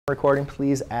recording,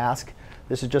 please ask.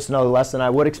 This is just another lesson. I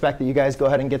would expect that you guys go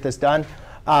ahead and get this done.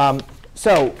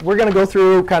 So we're going to go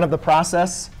through kind of the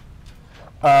process.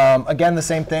 Again, the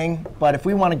same thing. But if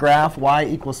we want to graph y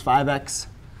equals 5x,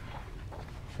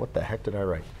 what the heck did I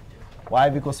write?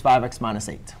 Y equals 5x minus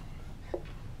 8.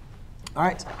 All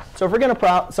right. So if we're going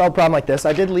to solve a problem like this,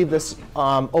 I did leave this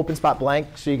open spot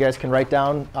blank so you guys can write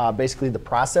down basically the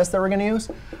process that we're going to use.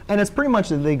 And it's pretty much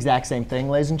the exact same thing,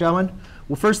 ladies and gentlemen.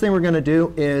 Well, first thing we're going to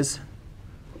do is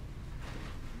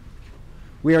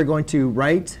we are going to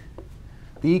write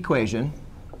the equation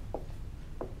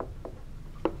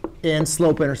in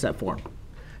slope-intercept form.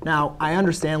 Now, I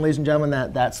understand, ladies and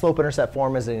gentlemen, that slope-intercept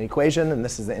form is an equation, and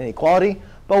this is the inequality.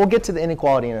 But we'll get to the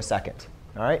inequality in a second.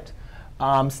 All right?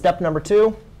 Step number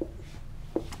 2,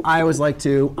 I always like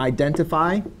to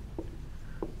identify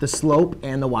the slope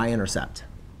and the y-intercept.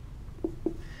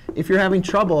 If you're having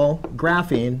trouble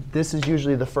graphing, this is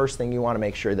usually the first thing you want to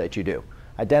make sure that you do.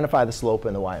 Identify the slope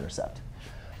and the y-intercept.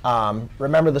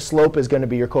 Remember, the slope is going to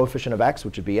be your coefficient of x,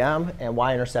 which would be m, and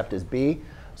y-intercept is b.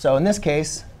 So in this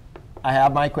case, I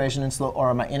have my equation in slope,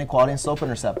 or my inequality in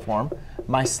slope-intercept form.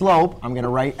 My slope I'm going to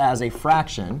write as a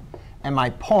fraction, and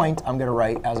my point I'm going to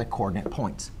write as a coordinate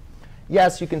point.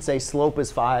 Yes, you can say slope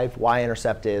is 5,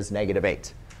 y-intercept is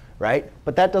 -8, right?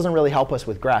 But that doesn't really help us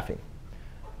with graphing.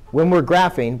 When we're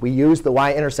graphing, we use the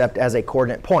y-intercept as a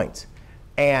coordinate point.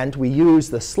 And we use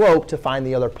the slope to find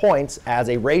the other points as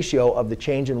a ratio of the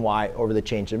change in y over the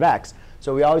change of x.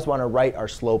 So we always want to write our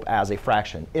slope as a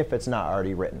fraction, if it's not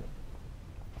already written.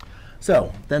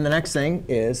 So then the next thing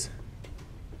is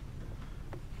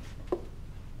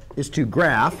to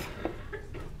graph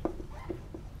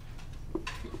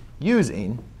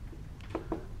using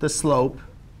the slope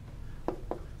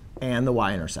and the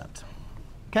y-intercept.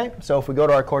 OK, so if we go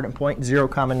to our coordinate point, 0,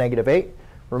 -8,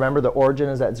 remember the origin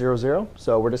is at 0, 0.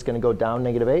 So we're just going to go down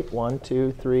 -8. 1,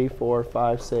 2, 3, 4,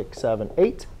 5, 6, 7,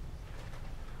 8.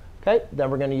 OK, then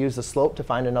we're going to use the slope to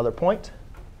find another point.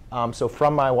 So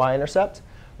from my y-intercept,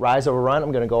 rise over run,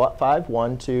 I'm going to go up 5.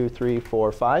 1, 2, 3,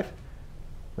 4, 5.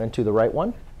 Then to the right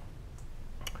 1.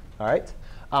 All right.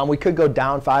 We could go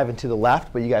down 5 and to the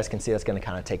left, but you guys can see that's going to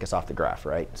kind of take us off the graph,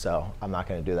 right? So I'm not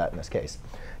going to do that in this case.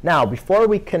 Now, before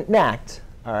we connect,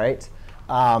 all right,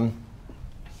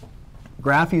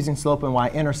 graph using slope and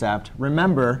y-intercept,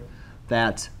 remember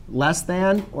that less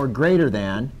than or greater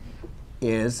than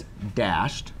is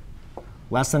dashed.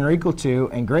 Less than or equal to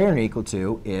and greater than or equal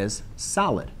to is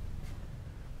solid.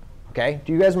 OK?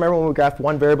 Do you guys remember when we graphed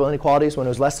one variable inequalities, when it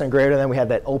was less than or greater than, we had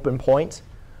that open point?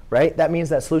 Right? That means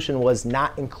that solution was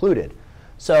not included.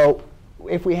 So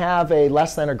if we have a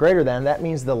less than or greater than, that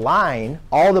means the line,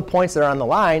 all the points that are on the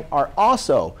line, are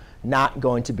also not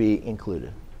going to be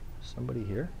included. Somebody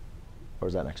here? Or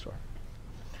is that next door?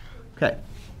 OK.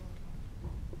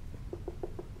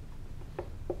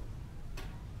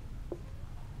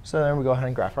 So then we go ahead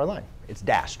and graph our line. It's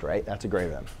dashed, right? That's a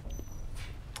greater than.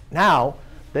 Now,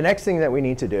 the next thing that we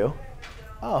need to do,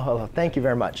 oh, thank you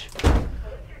very much.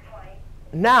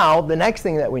 Now, the next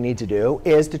thing that we need to do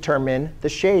is determine the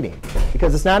shading.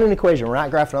 Because it's not an equation. We're not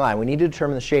graphing a line. We need to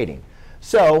determine the shading.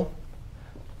 So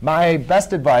my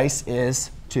best advice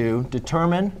is to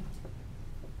determine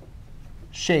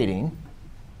shading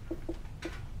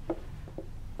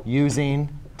using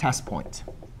test point.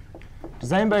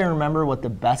 Does anybody remember what the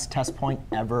best test point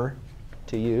ever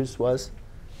to use was?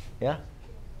 Yeah?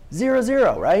 0,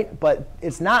 0, right? But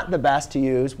it's not the best to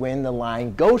use when the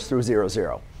line goes through 0,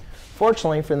 0.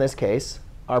 Fortunately, for this case,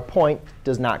 our point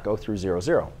does not go through 0,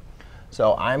 0.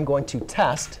 So I'm going to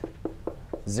test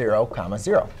 0,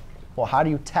 0. Well, how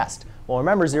do you test? Well,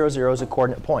 remember, 0, 0 is a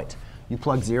coordinate point. You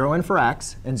plug 0 in for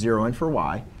x and 0 in for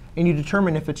y, and you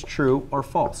determine if it's true or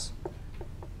false.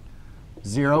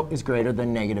 0 is greater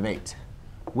than -8,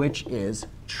 which is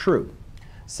true.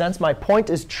 Since my point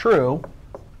is true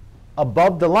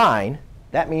above the line,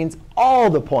 that means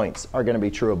all the points are going to be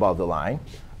true above the line.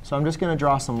 So I'm just going to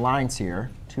draw some lines here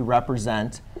to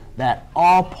represent that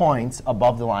all points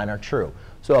above the line are true.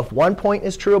 So if one point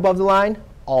is true above the line,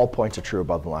 all points are true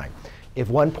above the line. If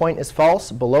one point is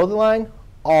false below the line,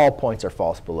 all points are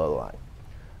false below the line.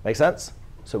 Make sense?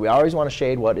 So we always want to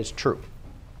shade what is true.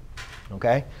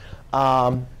 OK?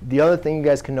 The other thing you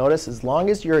guys can notice, as long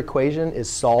as your equation is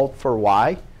solved for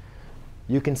y,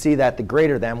 you can see that the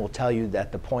greater than will tell you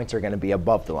that the points are going to be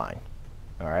above the line.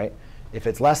 All right? If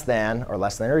it's less than or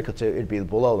equal to, it would be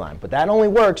below the line. But that only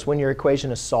works when your equation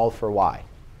is solved for y.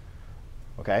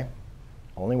 OK?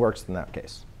 Only works in that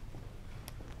case.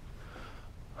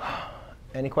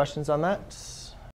 Any questions on that?